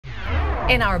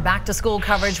In our back-to-school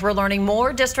coverage, we're learning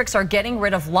more districts are getting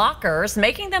rid of lockers,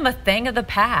 making them a thing of the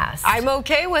past. I'm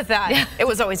okay with that. Yeah. It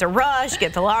was always a rush,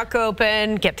 get the lock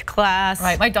open, get to class.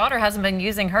 Right. My daughter hasn't been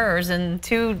using hers in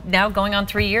now going on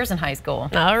 3 years in high school.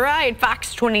 All right.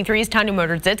 Fox 23's Tanya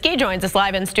Motorzitsky joins us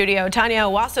live in studio. Tanya,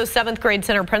 Owasso 7th grade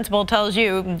center principal tells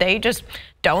you they just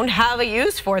don't have a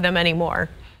use for them anymore.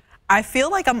 I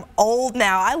feel like I'm old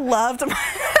now. I loved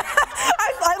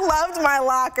my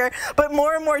locker, but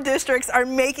more and more districts are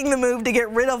making the move to get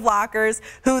rid of lockers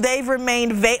they've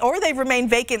remained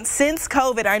vacant since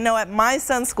COVID. I know at my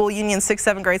son's school, Union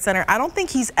 6th, 7th grade center, I don't think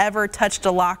he's ever touched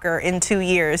a locker in 2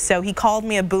 years, so he called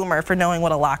me a boomer for knowing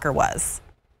what a locker was.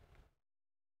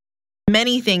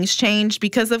 Many things changed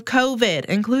because of COVID,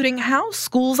 including how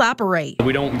schools operate.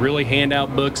 We don't really hand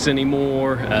out books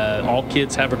anymore. All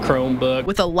kids have a Chromebook.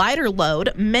 With a lighter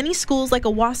load, many schools like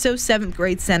Owasso 7th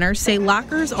grade center say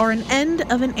lockers are an end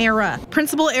of an era.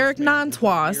 Principal Eric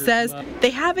Nantois says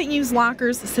they haven't used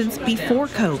lockers since before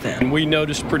COVID. And we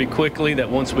noticed pretty quickly that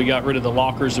once we got rid of the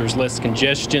lockers, there's less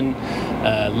congestion,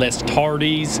 less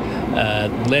tardies,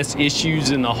 less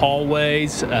issues in the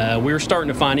hallways. We were starting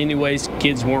to find anyways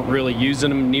kids weren't really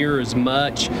using them near as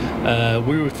much.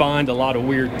 We would find a lot of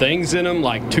weird things in them,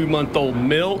 like 2-month-old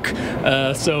milk.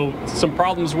 So some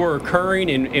problems were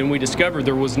occurring, and we discovered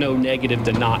there was no negative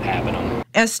to not having them.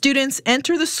 As students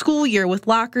enter the school year with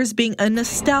lockers being a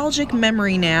nostalgic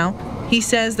memory now, he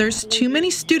says there's too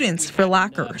many students for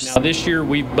lockers. Now this year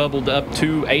we've bubbled up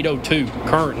to 802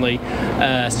 currently,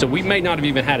 so we may not have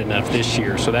even had enough this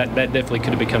year, so that definitely could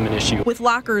have become an issue. With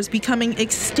lockers becoming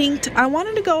extinct, I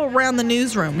wanted to go around the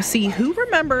newsroom to see who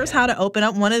remembers how to open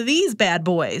up one of these bad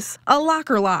boys, a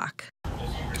locker lock.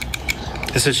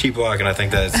 It's a cheap lock, and I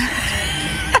think that's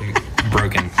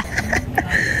broken.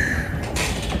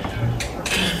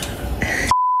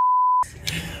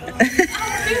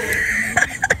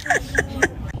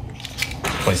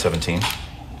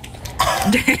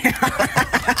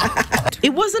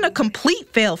 It wasn't a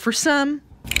complete fail for some.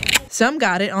 Some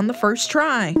got it on the first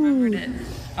try. Remembered it.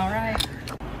 All right.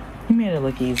 You made it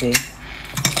look easy. Face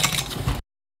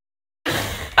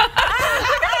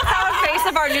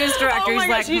of our news director. Oh my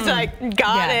gosh, she's like,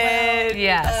 got it.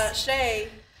 Yes. Shay.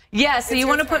 Yes, so you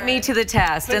want to put me to the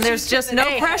test, and there's just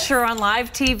no pressure on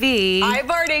live TV. I've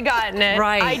already gotten it.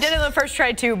 Right. I did it the first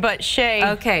try too, but Shay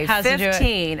has 15, to do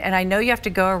it. and I know you have to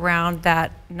go around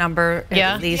that number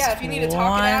at least if you need to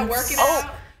talk it out, work it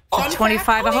out.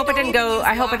 25. I hope it didn't go.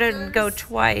 I hope it didn't go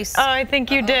twice. Oh, I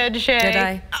think you did, Shay. Did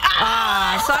I?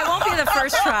 So I won't be the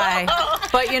first try,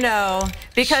 but you know,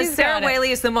 because Sarah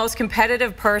Whaley is the most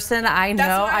competitive person I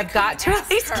know, I've got to at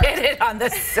least get it on the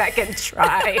second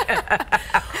try.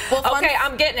 Okay,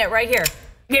 I'm getting it right here.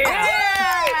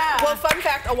 Yeah. Well, fun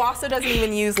fact, Owasso doesn't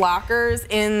even use lockers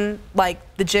in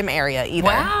like the gym area either.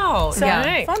 Wow. So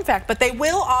fun fact, but they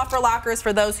will offer lockers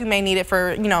for those who may need it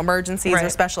for, you know, emergencies or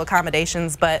special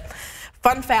accommodations. But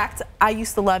fun fact, I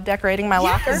used to love decorating my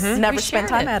locker. Never spent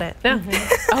time at it. Oh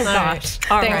gosh.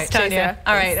 Thanks, Tanya.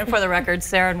 All right, and for the record,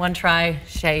 Sarah in one try,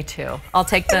 Shay two. I'll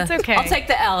take the I'll take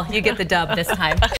the L. You get the dub this time.